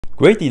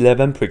Grade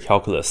 11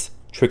 Precalculus,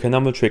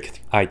 trigonometric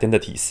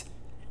identities.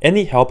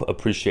 Any help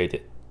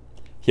appreciated.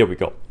 Here we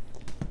go.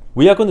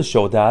 We are going to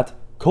show that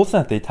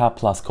cosine theta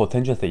plus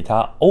cotangent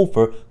theta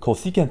over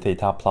cosecant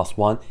theta plus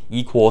 1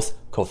 equals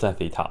cosine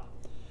theta.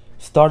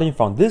 Starting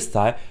from this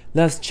side,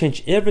 let's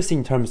change everything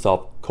in terms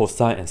of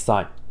cosine and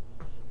sine.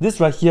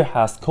 This right here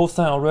has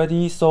cosine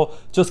already, so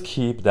just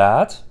keep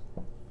that.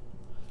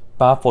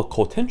 But for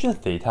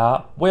cotangent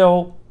theta,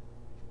 well,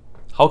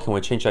 how can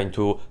we change that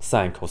into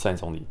sine and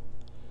cosines only?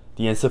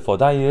 The answer for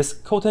that is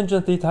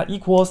cotangent theta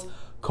equals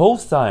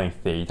cosine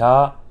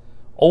theta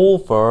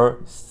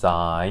over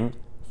sine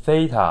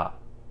theta.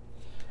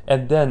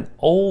 And then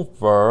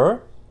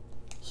over,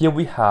 here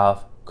we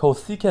have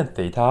cosecant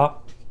theta.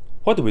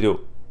 What do we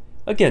do?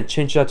 Again,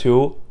 change that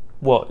to,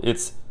 well,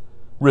 it's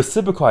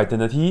reciprocal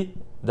identity.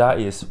 That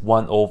is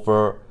 1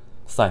 over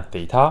sine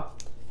theta.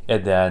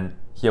 And then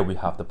here we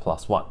have the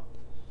plus 1.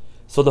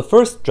 So the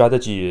first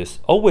strategy is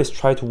always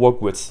try to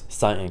work with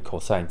sine and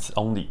cosines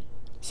only.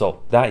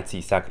 So that is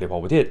exactly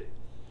what we did.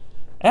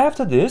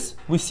 After this,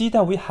 we see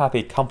that we have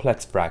a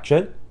complex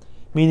fraction,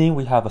 meaning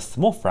we have a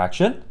small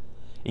fraction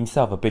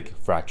instead of a big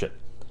fraction.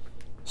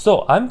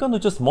 So I'm going to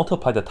just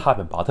multiply the top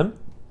and bottom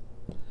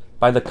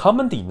by the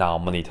common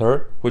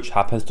denominator, which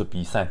happens to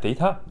be sine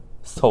theta.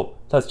 So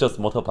let's just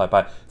multiply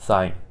by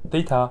sine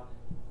theta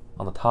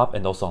on the top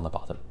and also on the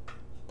bottom.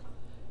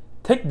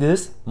 Take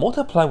this,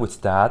 multiply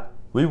with that,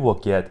 we will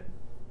get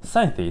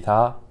sine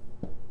theta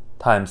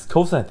times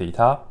cosine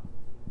theta.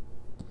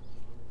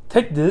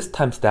 Take this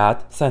times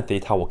that, sine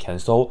theta will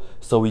cancel,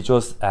 so we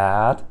just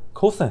add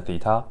cosine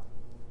theta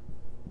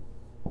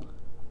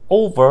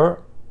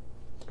over,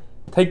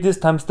 take this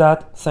times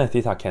that, sine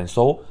theta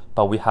cancel,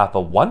 but we have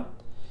a 1,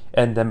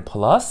 and then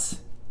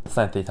plus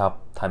sine theta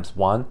times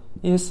 1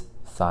 is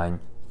sine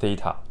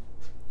theta.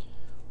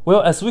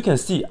 Well, as we can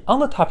see, on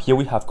the top here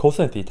we have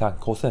cosine theta and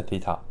cosine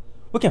theta.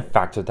 We can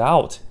factor that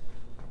out.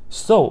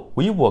 So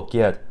we will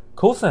get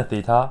cosine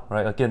theta,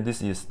 right? Again,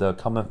 this is the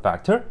common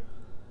factor.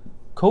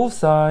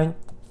 Cosine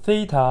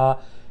theta,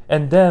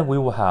 and then we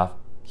will have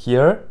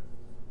here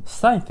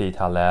sine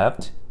theta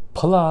left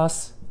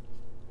plus,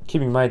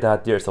 keep in mind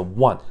that there's a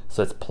 1,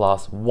 so it's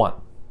plus 1,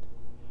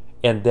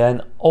 and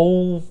then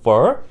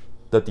over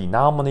the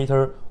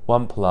denominator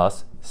 1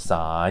 plus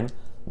sine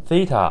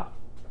theta.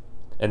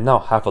 And now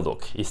have a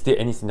look, is there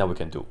anything that we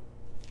can do?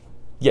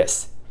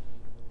 Yes,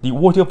 the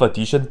order of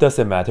addition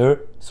doesn't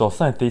matter, so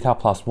sine theta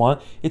plus 1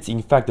 is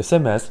in fact the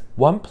same as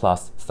 1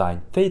 plus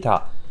sine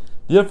theta.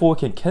 Therefore, we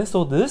can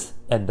cancel this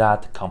and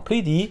that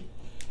completely.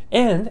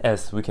 And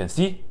as we can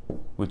see,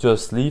 we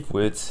just leave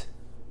with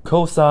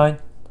cosine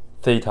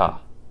theta.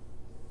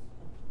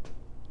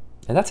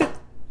 And that's it.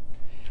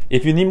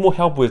 If you need more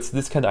help with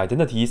this kind of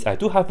identities, I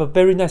do have a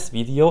very nice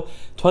video,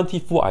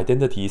 24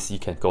 identities. You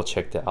can go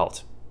check that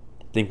out.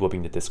 Link will be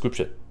in the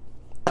description.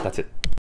 That's it.